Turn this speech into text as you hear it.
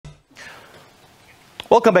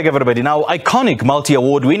Welcome back, everybody. Now, iconic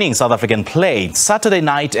multi-award-winning South African play Saturday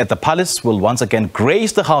Night at the Palace will once again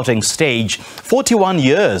grace the Gauteng stage 41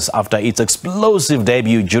 years after its explosive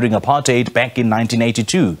debut during apartheid back in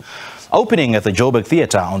 1982. Opening at the Joburg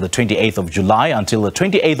Theatre on the 28th of July until the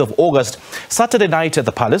 28th of August, Saturday Night at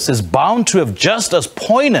the Palace is bound to have just as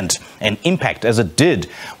poignant an impact as it did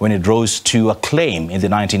when it rose to acclaim in the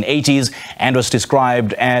 1980s and was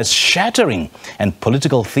described as shattering and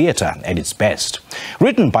political theatre at its best.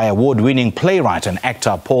 Written by award-winning playwright and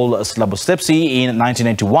actor Paul Slabolepszy in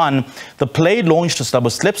 1981, the play launched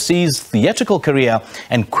Slabolepszy's theatrical career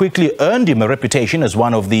and quickly earned him a reputation as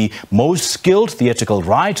one of the most skilled theatrical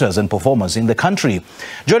writers and performers in the country.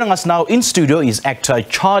 Joining us now in studio is actor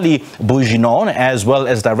Charlie Bouguenon, as well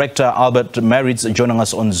as director Albert Maritz, joining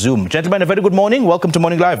us on Zoom. Gentlemen, a very good morning. Welcome to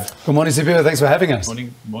Morning Live. Good morning, Sipio. Thanks for having us.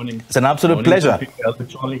 Morning. It's an absolute pleasure.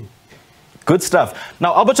 Charlie. Good stuff.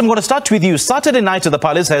 Now, Albert, I'm going to start with you. Saturday Night at the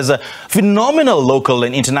Palace has a phenomenal local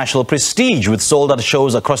and international prestige with sold-out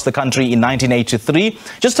shows across the country in 1983.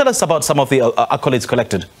 Just tell us about some of the accolades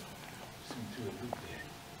collected.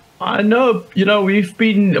 I know, we've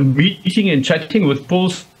been meeting and chatting with Paul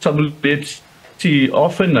Slabolepszy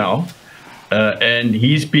often now, and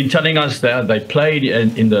he's been telling us that they played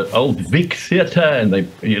in the old Vic Theatre, and they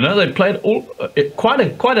played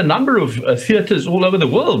quite a number of theatres all over the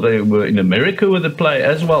world. They were in America with the play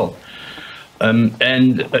as well, and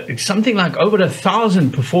it's something like over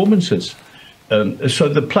 1,000 performances. So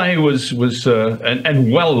the play was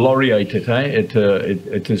and well laureated.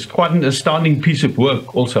 It is quite an astounding piece of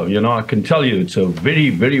work. Also, I can tell you, it's a very,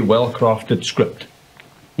 very well crafted script.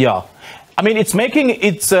 Yeah. I mean, it's making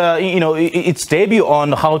its, its debut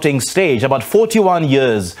on Gauteng stage about 41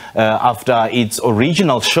 years after its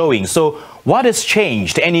original showing. So what has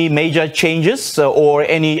changed? Any major changes or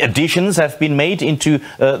any additions have been made into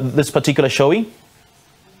this particular showing?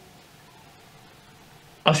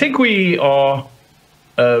 I think we are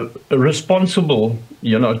responsible,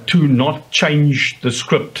 to not change the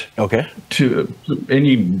script to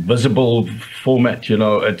any visible format.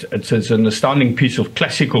 It's an astounding piece of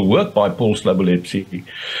classical work by Paul Slabolepszy.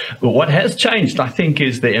 What has changed, I think,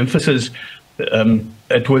 is the emphasis.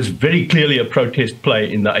 It was very clearly a protest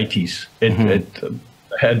play in the 80s. It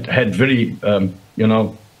had very,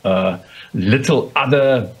 little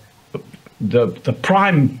other. The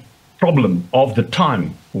prime problem of the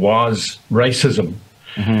time was racism.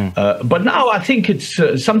 But now I think it's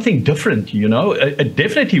something different, It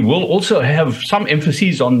definitely will also have some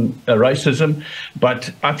emphasis on racism,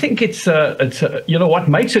 but I think it's what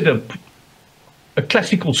makes it a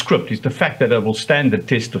classical script is the fact that it will stand the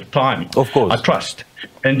test of time. Of course. I trust.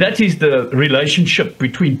 And that is the relationship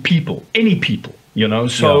between people, any people.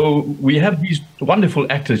 So we have these wonderful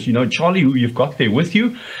actors, Charlie, who you've got there with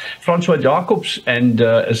you, Francois Jacobs and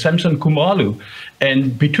Samson Kumalu.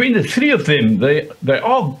 And between the three of them, they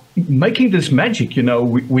are making this magic,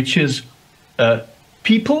 which is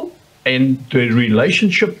people and the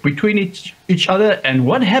relationship between each other and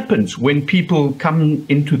what happens when people come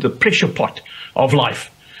into the pressure pot of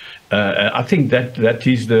life. I think that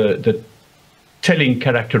is the telling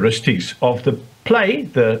characteristics of the play,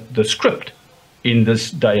 the script, in this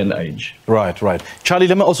day and age. Right. Charlie,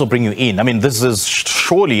 let me also bring you in. I mean, this is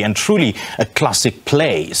surely and truly a classic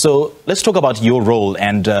play. So let's talk about your role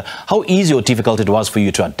and how easy or difficult it was for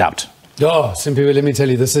you to adapt. Oh, simply, let me tell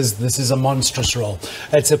you, this is a monstrous role.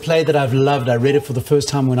 It's a play that I've loved. I read it for the first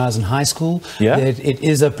time when I was in high school. Yeah. It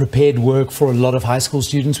is a prepared work for a lot of high school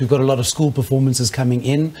students. We've got a lot of school performances coming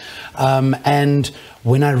in. And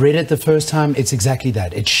when I read it the first time, it's exactly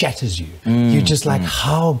that. It shatters you. You're just like,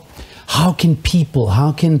 how can people,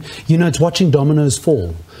 it's watching dominoes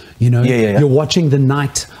fall, You're watching the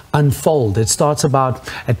night unfold. It starts about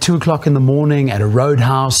at 2 o'clock in the morning at a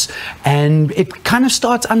roadhouse, and it kind of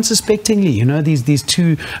starts unsuspectingly, these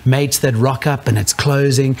two mates that rock up and it's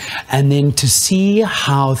closing, and then to see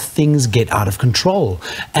how things get out of control.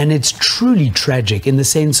 And it's truly tragic in the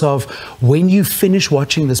sense of when you finish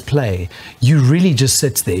watching this play, you really just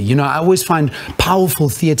sit there. I always find powerful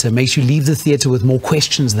theatre makes you leave the theatre with more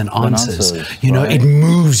questions than answers. It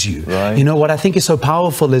moves you. Right. What I think is so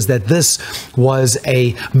powerful is that this was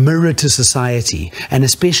a mirror to society, and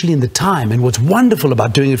especially in the time. And what's wonderful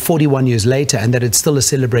about doing it 41 years later and that it's still a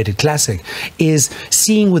celebrated classic is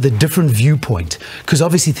seeing with a different viewpoint, because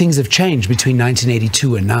obviously things have changed between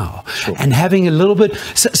 1982 and now. Sure. And having a little bit,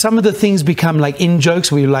 some of the things become like in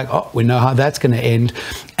jokes where you're like, oh, we know how that's going to end.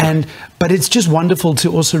 But it's just wonderful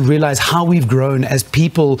to also realize how we've grown as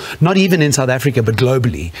people, not even in South Africa, but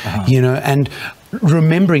globally, and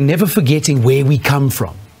remembering, never forgetting where we come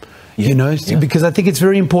from. you know, because I think it's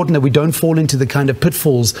very important that we don't fall into the kind of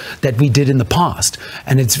pitfalls that we did in the past.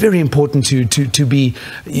 And it's very important to be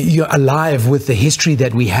alive with the history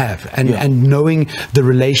that we have and knowing the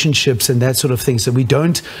relationships and that sort of thing, so we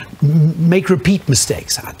don't make repeat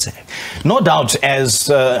mistakes, I'd say. No doubt, as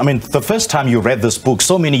I mean, the first time you read this book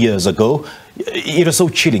so many years ago, it was so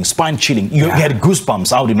chilling, spine chilling. You had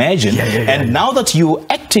goosebumps, I would imagine. And now that you're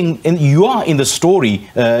acting, and you are in the story,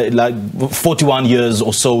 like 41 years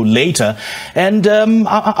or so later, and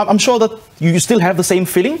I'm sure that you still have the same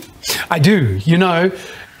feeling? I do. You know,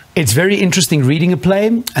 it's very interesting reading a play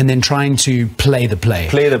and then trying to play the play.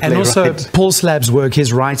 And also, Paul Slab's work,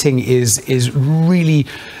 his writing is really...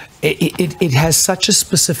 It has such a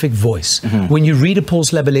specific voice. When you read a Paul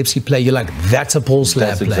Slabolepszy play, you're like, that's a Paul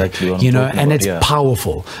Slab play, exactly, you know, and it's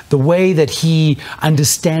powerful. The way that he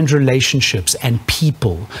understands relationships and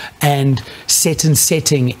people and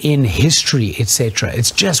setting in history, etc.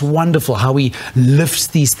 It's just wonderful how he lifts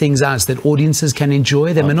these things out so that audiences can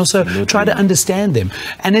enjoy them and also try to understand them.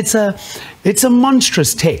 And it's a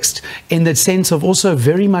monstrous text in the sense of also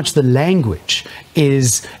very much the language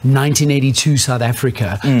is 1982 South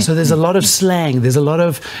Africa. So there's a lot of slang, there's a lot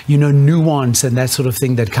of, you know, nuance and that sort of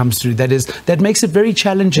thing that comes through. That makes it very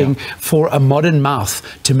challenging for a modern mouth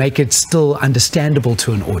to make it still understandable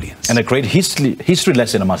to an audience. And a great history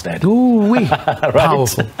lesson, I must add. Ooh-wee.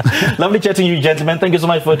 Powerful. Lovely chatting to you, gentlemen. Thank you so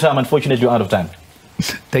much for your time. Unfortunately, you're out of time.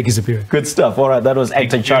 Thank you, Superior. Good stuff. All right, that was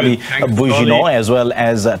actor Charlie Bouguenon, as well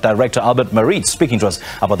as director Albert Maritz, speaking to us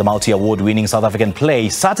about the multi-award-winning South African play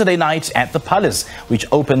Saturday Night at the Palace, which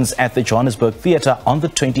opens at the Joburg Theatre on the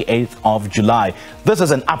 28th of July. This is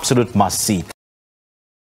an absolute must-see.